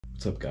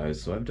What's up,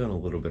 guys? So I've done a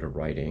little bit of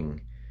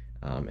writing,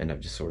 and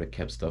I've just sort of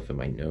kept stuff in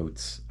my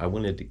notes. I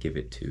wanted to give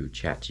it to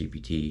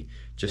ChatGPT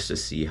just to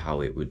see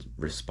how it would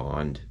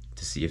respond,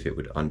 to see if it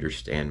would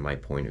understand my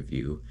point of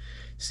view,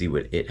 see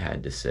what it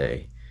had to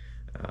say,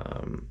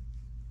 um,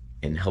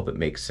 and help it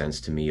make sense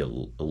to me a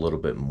little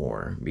bit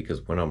more.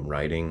 Because when I'm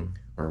writing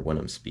or when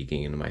I'm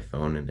speaking into my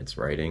phone and it's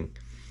writing,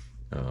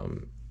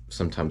 um,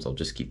 sometimes I'll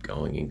just keep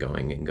going and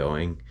going and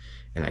going,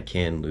 and I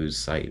can lose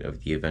sight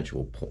of the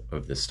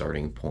of the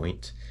starting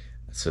point.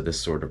 So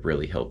this sort of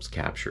really helps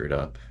capture it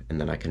up,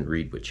 and then I can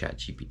read what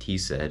ChatGPT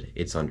said,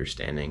 its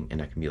understanding,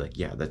 and I can be like,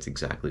 yeah, that's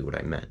exactly what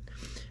I meant.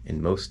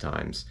 And most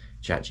times,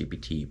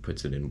 ChatGPT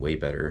puts it in way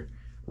better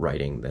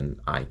writing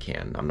than I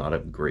can. I'm not a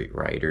great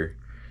writer,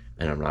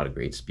 and I'm not a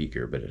great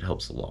speaker, but it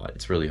helps a lot.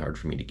 It's really hard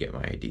for me to get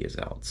my ideas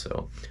out,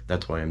 so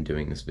that's why I'm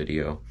doing this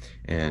video.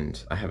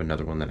 And I have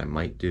another one that I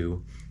might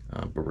do,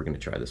 but we're going to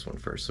try this one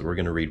first. So we're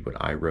going to read what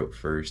I wrote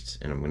first,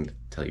 and I'm going to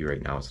tell you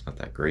right now it's not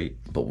that great,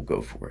 but we'll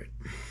go for it.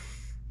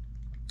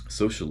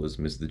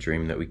 Socialism is the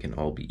dream that we can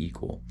all be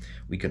equal.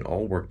 We can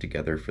all work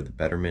together for the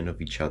betterment of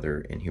each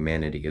other and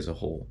humanity as a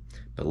whole.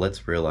 But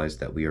let's realize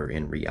that we are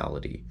in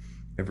reality.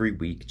 Every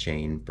weak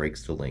chain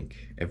breaks the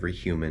link. Every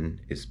human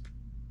is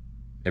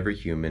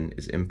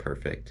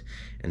imperfect.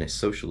 In a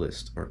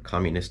socialist or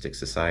communistic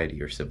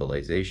society or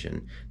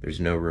civilization,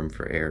 there's no room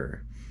for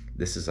error.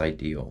 This is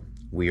ideal.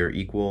 We are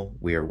equal,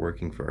 we are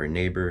working for our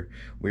neighbor,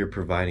 we are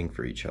providing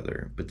for each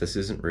other, but this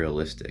isn't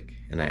realistic.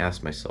 And I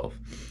ask myself,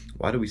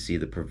 why do we see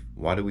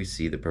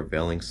the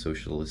prevailing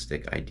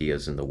socialistic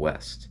ideas in the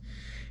West?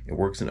 It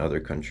works in other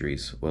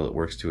countries, well, it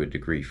works to a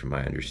degree from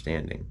my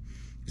understanding.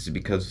 Is it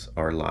because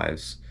our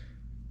lives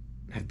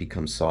have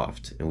become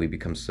soft and we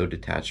become so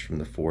detached from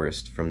the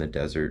forest, from the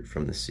desert,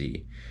 from the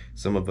sea?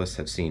 Some of us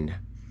have seen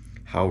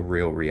how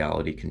real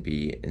reality can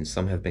be, and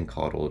some have been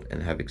coddled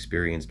and have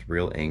experienced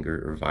real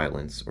anger or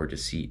violence or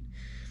deceit,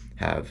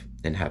 have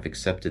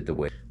accepted the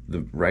way.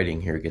 The writing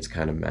here gets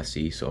kind of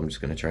messy, so I'm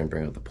just going to try and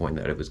bring out the point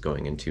that I was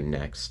going into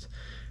next.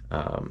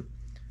 I'm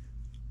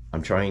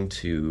trying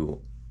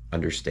to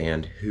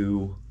understand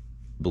who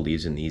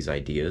believes in these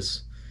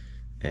ideas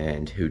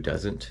and who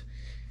doesn't.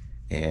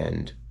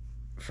 And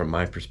from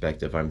my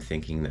perspective, I'm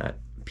thinking that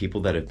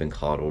people that have been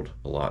coddled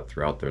a lot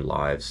throughout their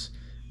lives,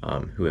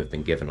 who have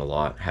been given a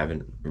lot,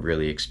 haven't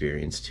really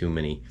experienced too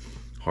many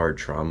hard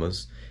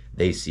traumas,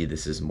 they see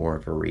this as more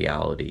of a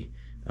reality,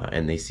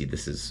 and they see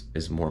this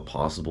as more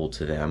possible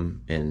to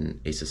them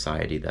in a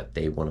society that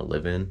they want to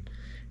live in.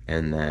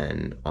 And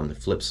then on the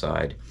flip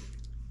side,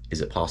 is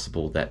it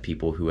possible that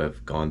people who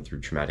have gone through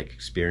traumatic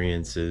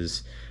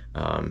experiences,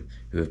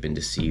 who have been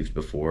deceived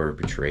before,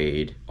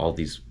 betrayed, all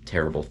these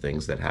terrible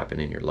things that happen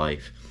in your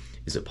life,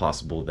 is it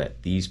possible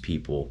that these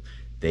people,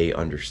 they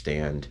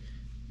understand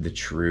the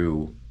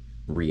true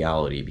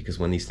reality? Because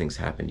when these things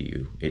happen to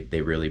you,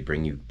 they really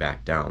bring you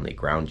back down. They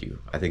ground you.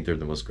 I think they're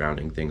the most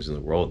grounding things in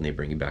the world, and they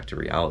bring you back to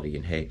reality.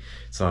 And hey,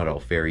 it's not all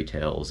fairy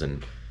tales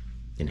and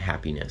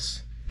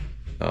happiness.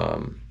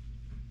 So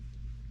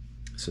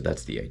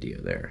that's the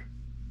idea there.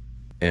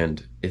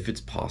 And if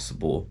it's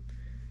possible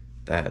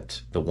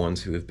that the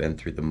ones who have been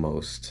through the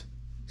most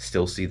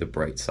still see the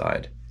bright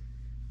side,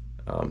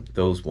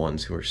 those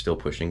ones who are still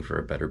pushing for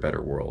a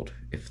better world,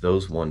 if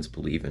those ones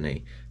believe in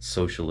a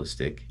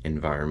socialistic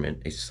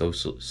environment, a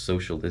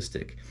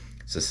socialistic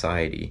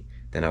society,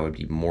 then I would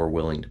be more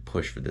willing to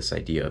push for this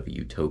idea of a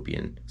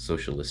utopian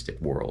socialistic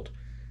world.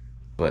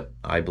 But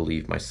I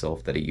believe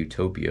myself that a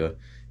utopia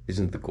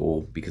isn't the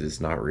goal because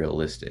it's not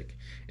realistic.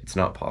 It's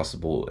not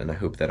possible, and I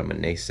hope that I'm a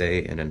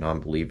naysay and a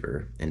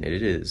non-believer, and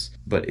it is,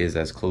 but is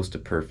as close to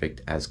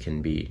perfect as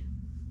can be.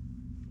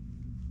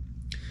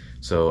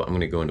 So I'm going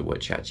to go into what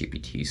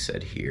ChatGPT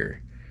said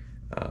here.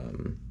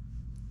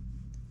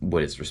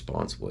 What its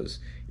response was: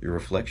 your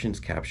reflections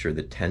capture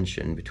the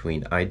tension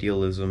between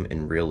idealism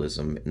and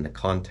realism in the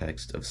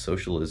context of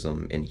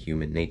socialism and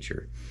human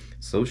nature.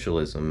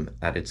 Socialism,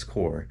 at its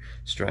core,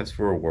 strives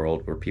for a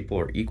world where people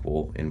are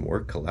equal and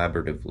work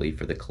collaboratively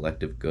for the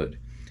collective good.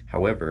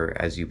 However,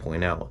 as you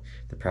point out,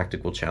 the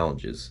practical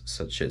challenges,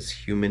 such as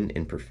human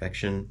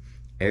imperfection,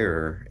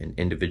 error, and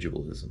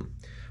individualism,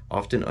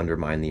 often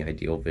undermine the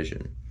ideal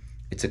vision.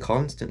 It's a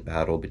constant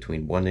battle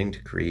between wanting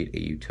to create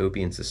a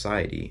utopian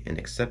society and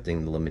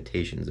accepting the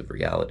limitations of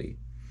reality.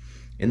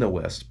 In the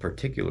West,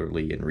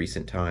 particularly in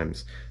recent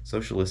times,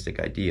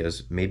 socialistic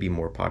ideas may be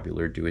more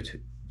popular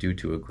due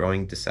to a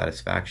growing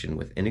dissatisfaction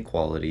with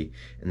inequality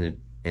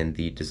and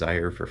the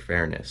desire for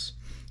fairness.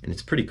 And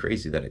it's pretty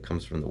crazy that it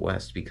comes from the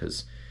West,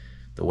 because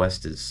the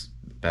West is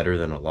better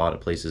than a lot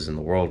of places in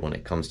the world when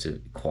it comes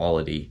to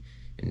equality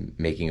and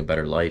making a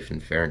better life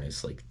and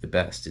fairness, like the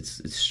best.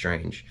 It's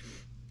strange.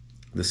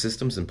 The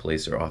systems in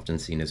place are often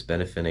seen as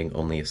benefiting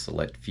only a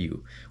select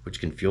few,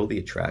 which can fuel the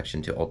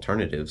attraction to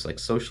alternatives like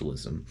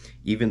socialism,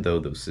 even though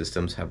those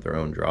systems have their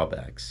own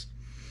drawbacks.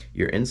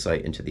 Your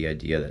insight into the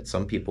idea that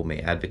some people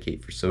may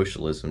advocate for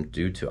socialism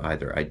due to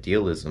either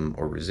idealism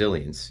or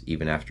resilience,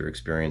 even after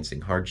experiencing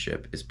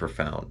hardship, is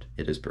profound.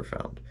 It is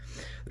profound.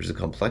 There's a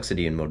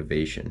complexity in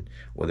motivation,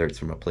 whether it's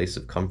from a place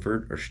of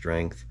comfort or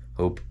strength,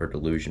 hope, or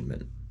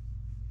delusionment.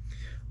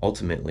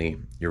 Ultimately,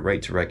 you're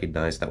right to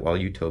recognize that while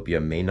utopia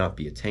may not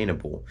be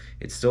attainable,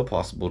 it's still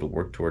possible to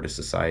work toward a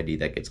society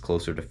that gets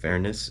closer to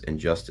fairness and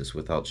justice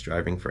without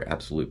striving for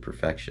absolute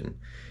perfection.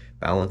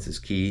 Balance is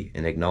key,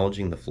 and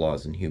acknowledging the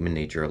flaws in human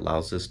nature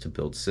allows us to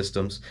build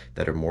systems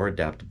that are more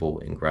adaptable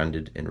and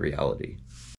grounded in reality.